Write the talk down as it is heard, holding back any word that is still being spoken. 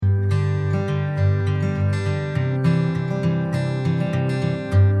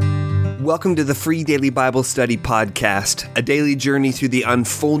Welcome to the Free Daily Bible Study Podcast, a daily journey through the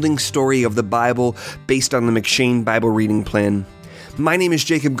unfolding story of the Bible based on the M'Cheyne Bible reading plan. My name is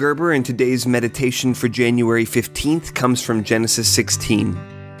Jacob Gerber, and today's meditation for January 15th comes from Genesis 16.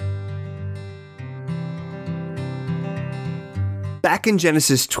 Back in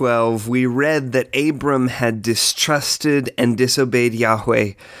Genesis 12, we read that Abram had distrusted and disobeyed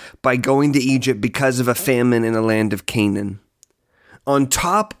Yahweh by going to Egypt because of a famine in the land of Canaan. On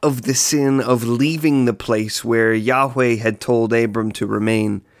top of the sin of leaving the place where Yahweh had told Abram to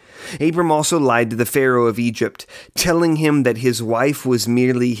remain, Abram also lied to the Pharaoh of Egypt, telling him that his wife was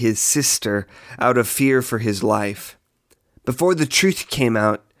merely his sister out of fear for his life. Before the truth came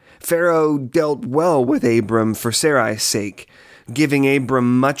out, Pharaoh dealt well with Abram for Sarai's sake, giving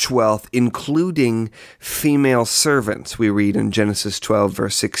Abram much wealth, including female servants, we read in Genesis 12,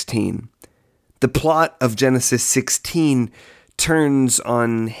 verse 16. The plot of Genesis 16 turns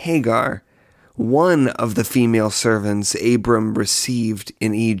on Hagar, one of the female servants Abram received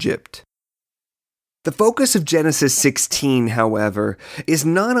in Egypt. The focus of Genesis 16, however, is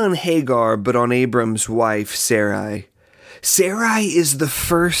not on Hagar, but on Abram's wife, Sarai. Sarai is the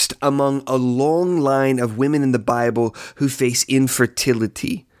first among a long line of women in the Bible who face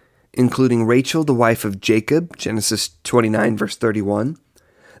infertility, including Rachel, the wife of Jacob, Genesis 29, verse 31,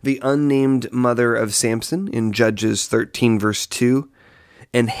 the unnamed mother of Samson in Judges 13, verse 2,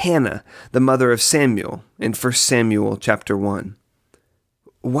 and Hannah, the mother of Samuel in 1 Samuel chapter 1.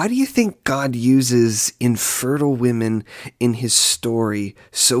 Why do you think God uses infertile women in his story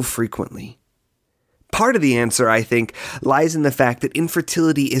so frequently? Part of the answer, I think, lies in the fact that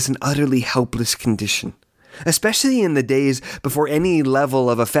infertility is an utterly helpless condition, especially in the days before any level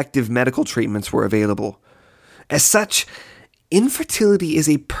of effective medical treatments were available. As such, infertility is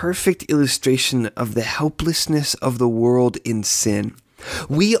a perfect illustration of the helplessness of the world in sin.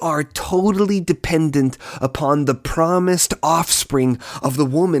 We are totally dependent upon the promised offspring of the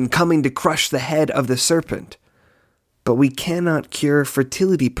woman coming to crush the head of the serpent. But we cannot cure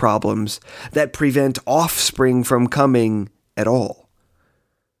fertility problems that prevent offspring from coming at all.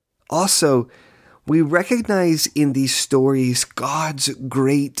 Also, we recognize in these stories God's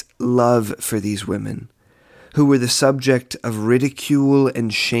great love for these women, who were the subject of ridicule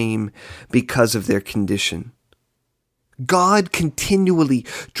and shame because of their condition. God continually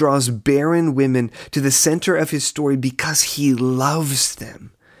draws barren women to the center of his story because he loves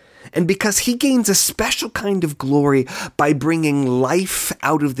them, and because he gains a special kind of glory by bringing life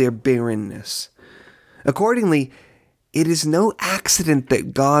out of their barrenness. Accordingly, it is no accident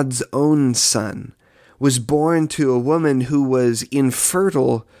that God's own Son was born to a woman who was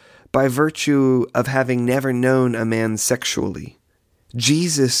infertile by virtue of having never known a man sexually.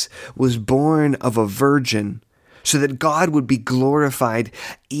 Jesus was born of a virgin so that God would be glorified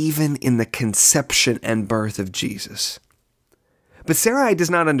even in the conception and birth of Jesus. But Sarai does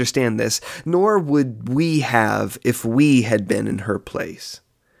not understand this, nor would we have if we had been in her place.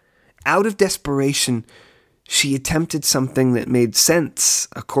 Out of desperation, she attempted something that made sense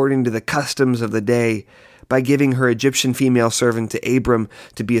according to the customs of the day by giving her Egyptian female servant to Abram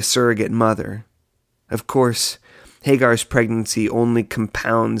to be a surrogate mother. Of course, Hagar's pregnancy only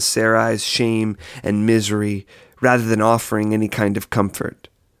compounds Sarai's shame and misery rather than offering any kind of comfort.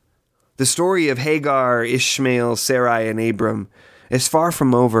 The story of Hagar, Ishmael, Sarai, and Abram is far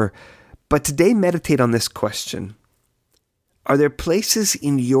from over, but today meditate on this question. Are there places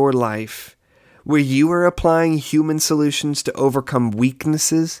in your life where you are applying human solutions to overcome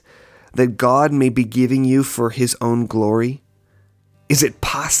weaknesses that God may be giving you for his own glory? Is it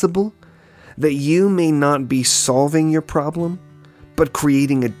possible that you may not be solving your problem, but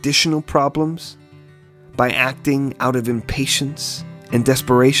creating additional problems by acting out of impatience and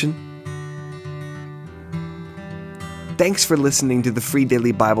desperation? Thanks for listening to the Free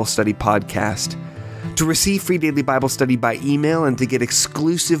Daily Bible Study Podcast. To receive Free Daily Bible Study by email and to get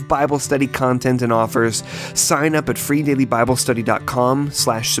exclusive Bible study content and offers, sign up at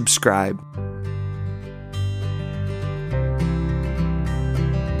freedailybiblestudy.com/subscribe.